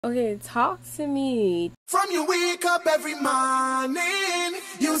Okay, talk to me. From you wake up every morning,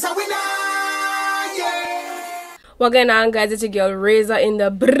 you's a winner, yeah. What going on, guys? It's your girl Razor in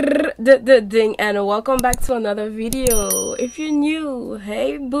the ding, and welcome back to another video. If you're new,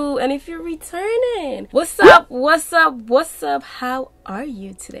 hey boo, and if you're returning, what's up? What's up? What's up? How are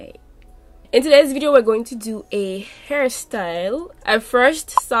you today? In today's video, we're going to do a hairstyle. I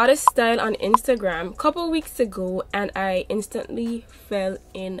first saw this style on Instagram a couple weeks ago and I instantly fell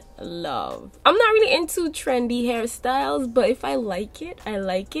in love. I'm not really into trendy hairstyles, but if I like it, I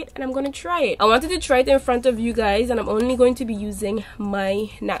like it and I'm gonna try it. I wanted to try it in front of you guys and I'm only going to be using my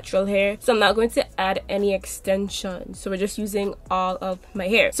natural hair. So I'm not going to add any extensions. So we're just using all of my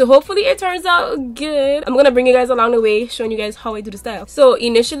hair. So hopefully it turns out good. I'm gonna bring you guys along the way, showing you guys how I do the style. So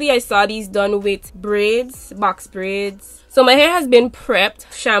initially I saw these done with braids, box braids. So my hair has been prepped,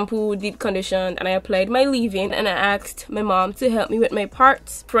 shampooed, deep conditioned, and I applied my leave-in and I asked my mom to help me with my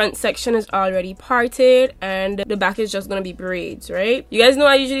parts. Front section is already parted and the back is just gonna be braids, right? You guys know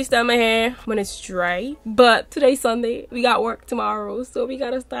I usually style my hair when it's dry, but today's Sunday, we got work tomorrow, so we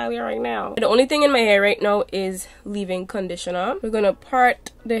gotta style it right now. The only thing in my hair right now is leave-in conditioner. We're gonna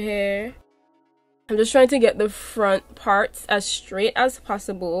part the hair. I'm just trying to get the front parts as straight as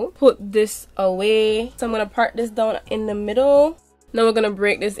possible. Put this away. So I'm going to part this down in the middle. Now we're going to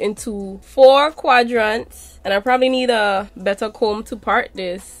break this into 4 quadrants. And I probably need a better comb to part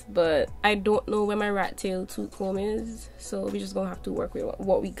this. But I don't know where my rat tail tooth comb is. So we're just going to have to work with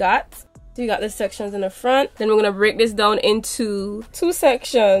what we got. So we got the sections in the front. Then we're going to break this down into 2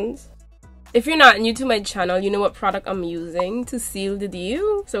 sections. If you're not new to my channel, you know what product I'm using to seal the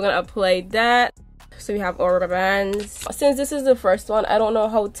deal. So we're going to apply that. So we have our rubber bands. Since this is the first one, I don't know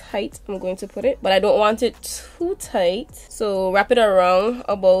how tight I'm going to put it, but I don't want it too tight. So wrap it around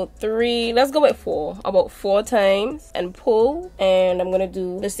about 3, let's go with 4, about 4 times and pull. And I'm gonna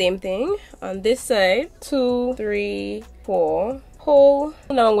do the same thing on this side. 2, 3, 4, pull.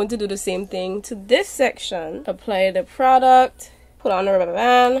 Now I'm going to do the same thing to this section. Apply the product, put on the rubber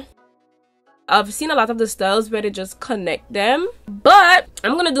band. I've seen a lot of the styles where they just connect them, but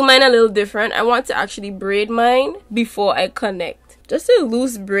I'm gonna do mine a little different. I want to actually braid mine before I connect. Just a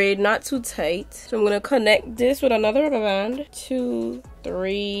loose braid, not too tight. So I'm gonna connect this with another rubber band. 2,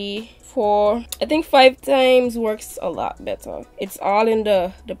 3, 4. I think 5 times works a lot better. It's all in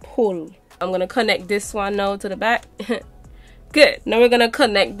the pull. I'm gonna connect this one now to the back. Good. Now we're gonna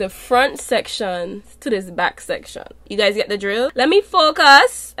connect the front section to this back section. You guys get the drill? Let me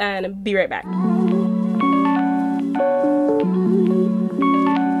focus and be right back.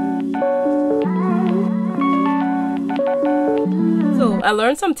 So I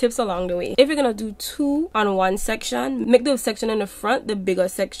learned some tips along the way. If you're gonna do 2 on one section, make the section in the front the bigger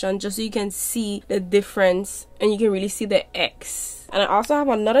section just so you can see the difference and you can really see the X. And I also have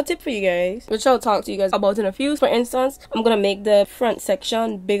another tip for you guys, which I'll talk to you guys about in a few. For instance, I'm gonna make the front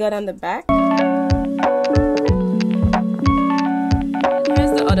section bigger than the back.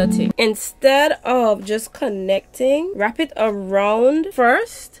 Here's the other tip. Instead of just connecting, wrap it around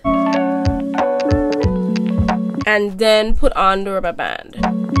first and then put on the rubber band.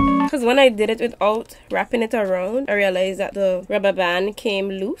 Because when I did it without wrapping it around, I realized that the rubber band came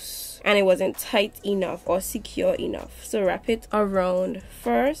loose and it wasn't tight enough or secure enough. So wrap it around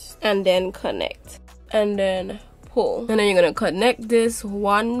first and then connect and then pull. And then you're gonna connect this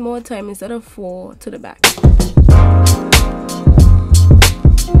one more time instead of 4 to the back.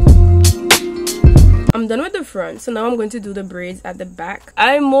 I'm done with the front, so now I'm going to do the braids at the back.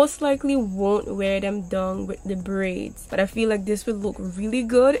 I most likely won't wear them down with the braids, but I feel like this would look really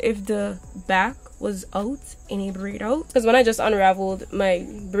good if the back was out in a braid out. Because when I just unraveled my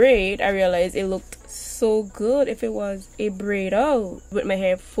braid, I realized it looked so good if it was a braid out with my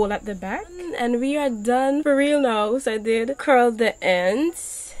hair full at the back. And we are done for real now. So I did curl the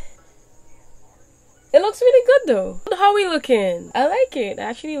ends. It looks really good though. How are we looking? I like it. I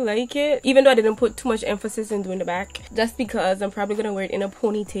actually like it. Even though I didn't put too much emphasis in doing the back. Just because I'm probably gonna wear it in a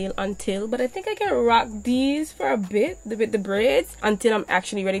ponytail until. But I think I can rock these for a bit. The braids. Until I'm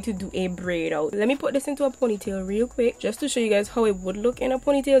actually ready to do a braid out. Let me put this into a ponytail real quick. Just to show you guys how it would look in a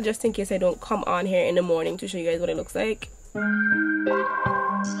ponytail. Just in case I don't come on here in the morning to show you guys what it looks like.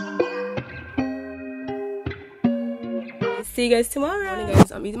 See you guys tomorrow. Morning,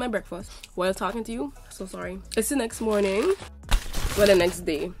 guys. I'm eating my breakfast while talking to you. So sorry. It's the next morning. Well, the next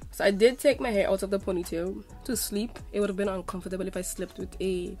day. So I did take my hair out of the ponytail to sleep. It would have been uncomfortable if I slept with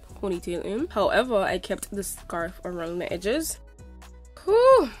a ponytail in. However, I kept the scarf around the edges.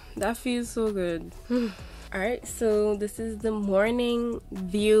 Whew, that feels so good. Alright, so this is the morning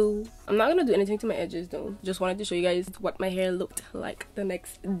view. I'm not gonna do anything to my edges though. Just wanted to show you guys what my hair looked like the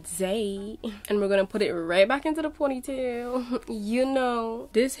next day. And we're gonna put it right back into the ponytail. You know,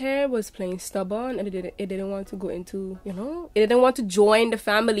 this hair was plain stubborn and it didn't want to go into, you know, it didn't want to join the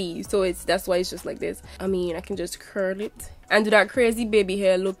family. So that's why it's just like this. I mean, I can just curl it and do that crazy baby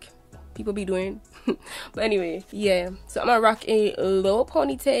hair look people be doing. But anyway, yeah, so I'm gonna rock a low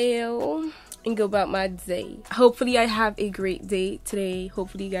ponytail and go about my day. Hopefully I have a great day today.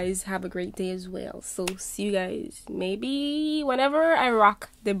 Hopefully you guys have a great day as well. So see you guys maybe whenever I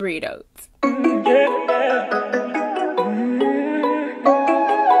rock the braid out.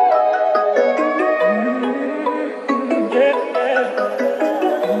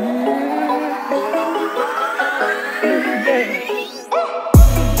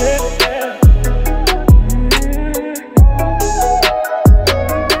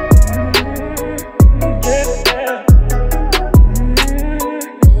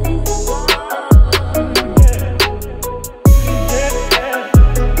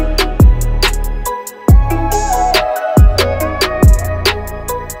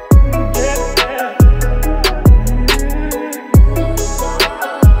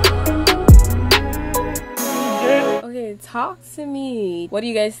 Talk to me. What do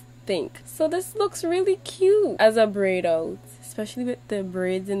you guys think? So this looks really cute as a braid out, especially with the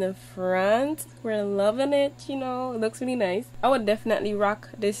braids in the front. We're loving it, you know. It looks really nice. I would definitely rock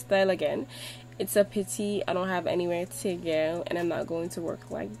this style again. It's a pity I don't have anywhere to go and I'm not going to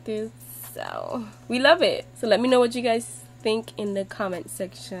work like this, so we love it. So let me know what you guys think in the comment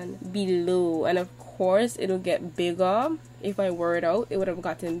section below, and of course it'll get bigger. If I wore it out, it would have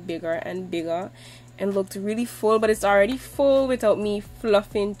gotten bigger and bigger and looked really full, but it's already full without me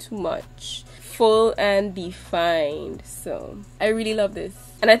fluffing too much. Full and defined. So I really love this,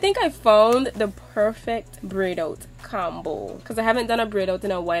 and I think I found the perfect braid out combo because I haven't done a braid out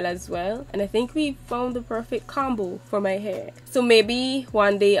in a while as well, and I think we found the perfect combo for my hair. So maybe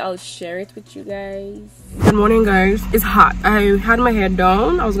one day I'll share it with you guys. Good morning guys, it's hot. I had my hair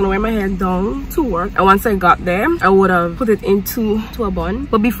down. I was gonna wear my hair down to work, and once I got there I would have put it into a bun,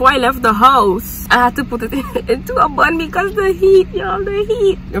 but before I left the house I had to put it into a bun because the heat, y'all, the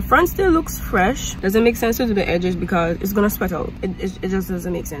heat. The front still looks fresh. Doesn't make sense to do the edges because it's gonna sweat out. It just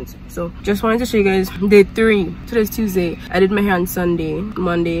doesn't make sense. So just wanted to show you guys day 3. Today's Tuesday. I did my hair on Sunday,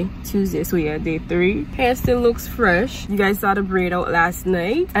 Monday, Tuesday. So yeah, day 3. Hair still looks fresh. You guys saw the braid out last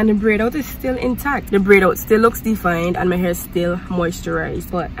night, and the braid out is still intact. The braid out still looks defined and my hair is still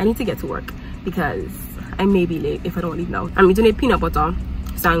moisturized, but I need to get to work because I may be late if I don't leave now. I'm eating a peanut butter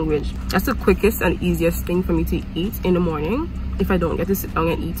sandwich. That's the quickest and easiest thing for me to eat in the morning if I don't get to sit down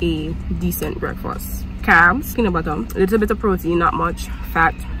and eat a decent breakfast. Carbs, peanut butter, a little bit of protein, not much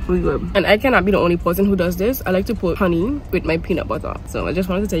fat, really good. And I cannot be the only person who does this. I like to put honey with my peanut butter. So I just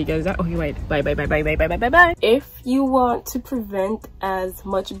wanted to tell you guys that. Okay, right. Bye, bye, bye, bye, bye, bye, bye, bye, bye. If you want to prevent as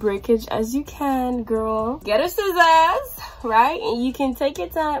much breakage as you can, girl, get a scissors, right? And you can take your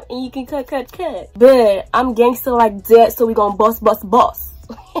time and you can cut. But I'm gangster like that, so we gonna bust.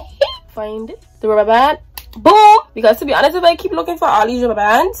 Find the rubber band. Boom! Because to be honest, if I keep looking for all these rubber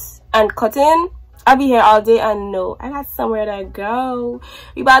bands and cutting, I'll be here all day, and no, I got somewhere to go.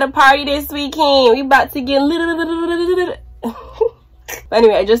 We about to party this weekend. We about to get little. But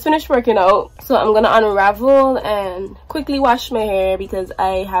anyway, I just finished working out, so I'm gonna unravel and quickly wash my hair because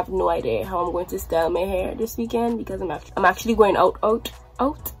I have no idea how I'm going to style my hair this weekend because I'm actually going out,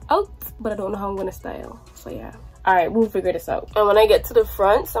 but I don't know how I'm gonna style. So yeah. Alright, we'll figure this out. And when I get to the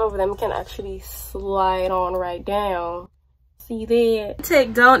front, some of them can actually slide on right down. See there.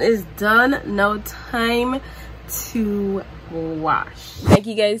 Takedown is done. No time to wash. Thank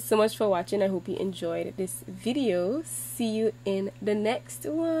you guys so much for watching. I hope you enjoyed this video. See you in the next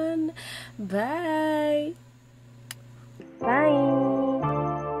one. Bye. Bye.